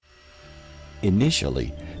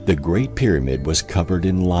Initially, the Great Pyramid was covered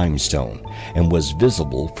in limestone and was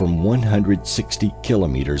visible from 160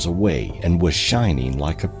 kilometers away and was shining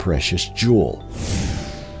like a precious jewel.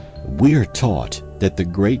 We are taught that the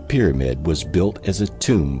Great Pyramid was built as a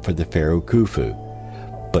tomb for the pharaoh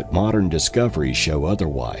Khufu, but modern discoveries show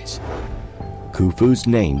otherwise. Khufu's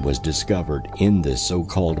name was discovered in the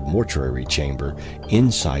so-called mortuary chamber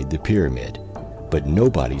inside the pyramid, but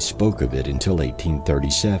nobody spoke of it until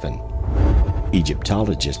 1837.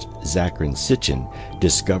 Egyptologist Zakrin Sitchin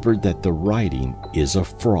discovered that the writing is a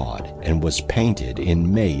fraud and was painted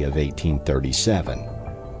in May of 1837.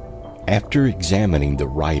 After examining the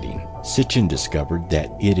writing, Sitchin discovered that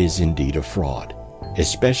it is indeed a fraud,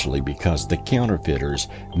 especially because the counterfeiters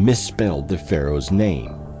misspelled the pharaoh's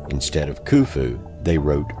name. Instead of Khufu, they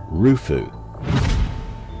wrote Rufu.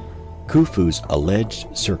 Khufu's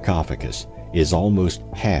alleged sarcophagus is almost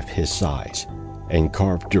half his size and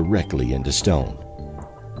carved directly into stone.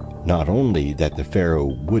 Not only that the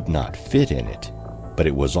pharaoh would not fit in it, but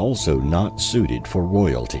it was also not suited for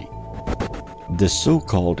royalty. The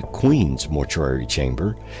so-called Queen's mortuary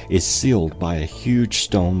chamber is sealed by a huge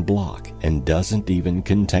stone block and doesn't even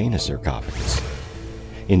contain a sarcophagus.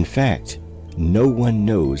 In fact, no one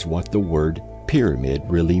knows what the word pyramid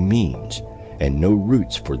really means, and no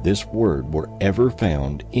roots for this word were ever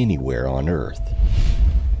found anywhere on Earth.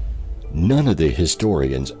 None of the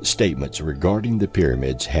historians' statements regarding the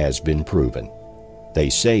pyramids has been proven. They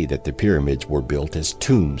say that the pyramids were built as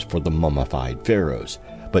tombs for the mummified pharaohs,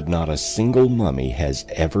 but not a single mummy has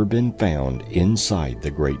ever been found inside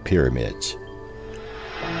the Great Pyramids.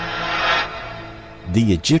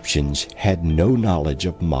 The Egyptians had no knowledge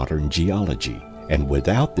of modern geology, and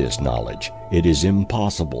without this knowledge, it is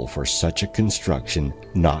impossible for such a construction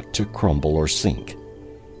not to crumble or sink.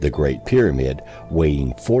 The Great Pyramid,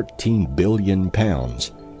 weighing 14 billion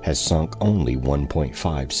pounds, has sunk only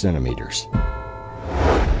 1.5 centimeters.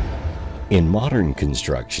 In modern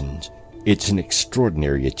constructions, it's an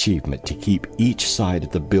extraordinary achievement to keep each side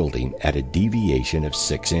of the building at a deviation of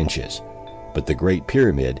 6 inches. But the Great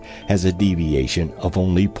Pyramid has a deviation of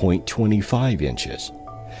only 0.25 inches.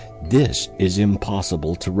 This is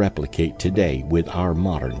impossible to replicate today with our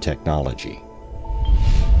modern technology.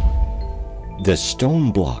 The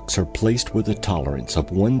stone blocks are placed with a tolerance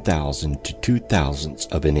of 1,000 to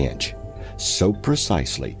 2,000ths of an inch, so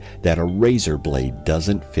precisely that a razor blade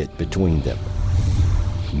doesn't fit between them.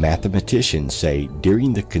 Mathematicians say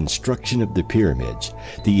during the construction of the pyramids,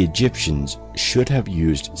 the Egyptians should have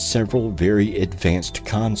used several very advanced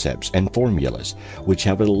concepts and formulas, which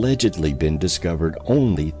have allegedly been discovered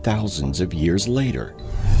only thousands of years later.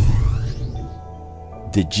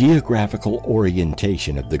 The geographical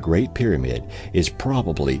orientation of the Great Pyramid is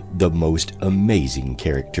probably the most amazing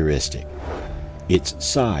characteristic. Its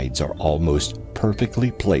sides are almost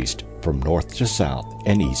perfectly placed from north to south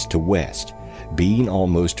and east to west, being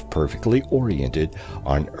almost perfectly oriented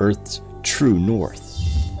on Earth's true north.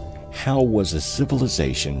 How was a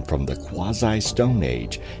civilization from the quasi-Stone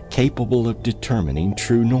Age capable of determining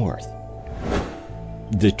true north?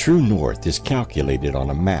 The true north is calculated on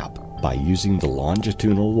a map by using the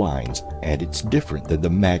longitudinal lines, and it's different than the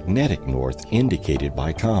magnetic north indicated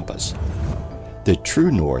by compass. The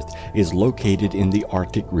true north is located in the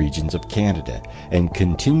Arctic regions of Canada and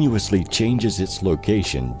continuously changes its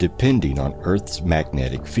location depending on Earth's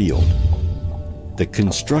magnetic field. The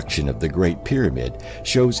construction of the Great Pyramid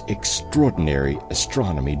shows extraordinary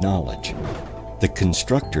astronomy knowledge. The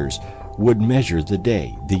constructors would measure the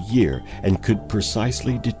day, the year, and could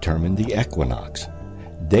precisely determine the equinox.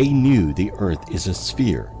 They knew the Earth is a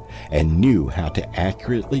sphere and knew how to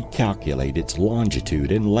accurately calculate its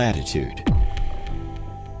longitude and latitude.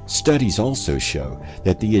 Studies also show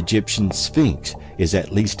that the Egyptian Sphinx is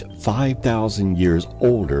at least 5,000 years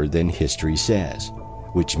older than history says,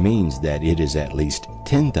 which means that it is at least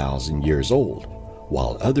 10,000 years old,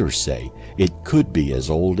 while others say it could be as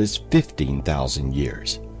old as 15,000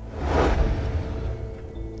 years.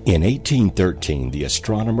 In 1813, the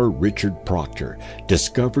astronomer Richard Proctor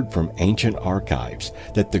discovered from ancient archives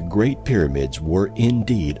that the Great Pyramids were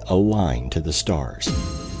indeed aligned to the stars.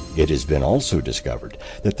 It has been also discovered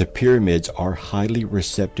that the pyramids are highly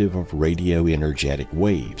receptive of radio-energetic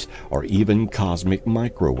waves or even cosmic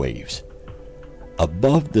microwaves.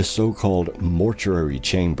 Above the so-called mortuary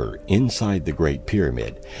chamber inside the Great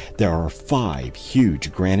Pyramid, there are 5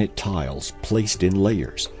 huge granite tiles placed in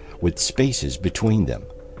layers with spaces between them.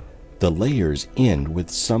 The layers end with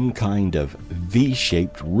some kind of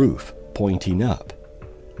V-shaped roof pointing up.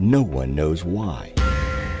 No one knows why.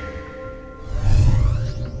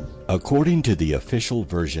 According to the official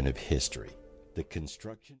version of history, the construction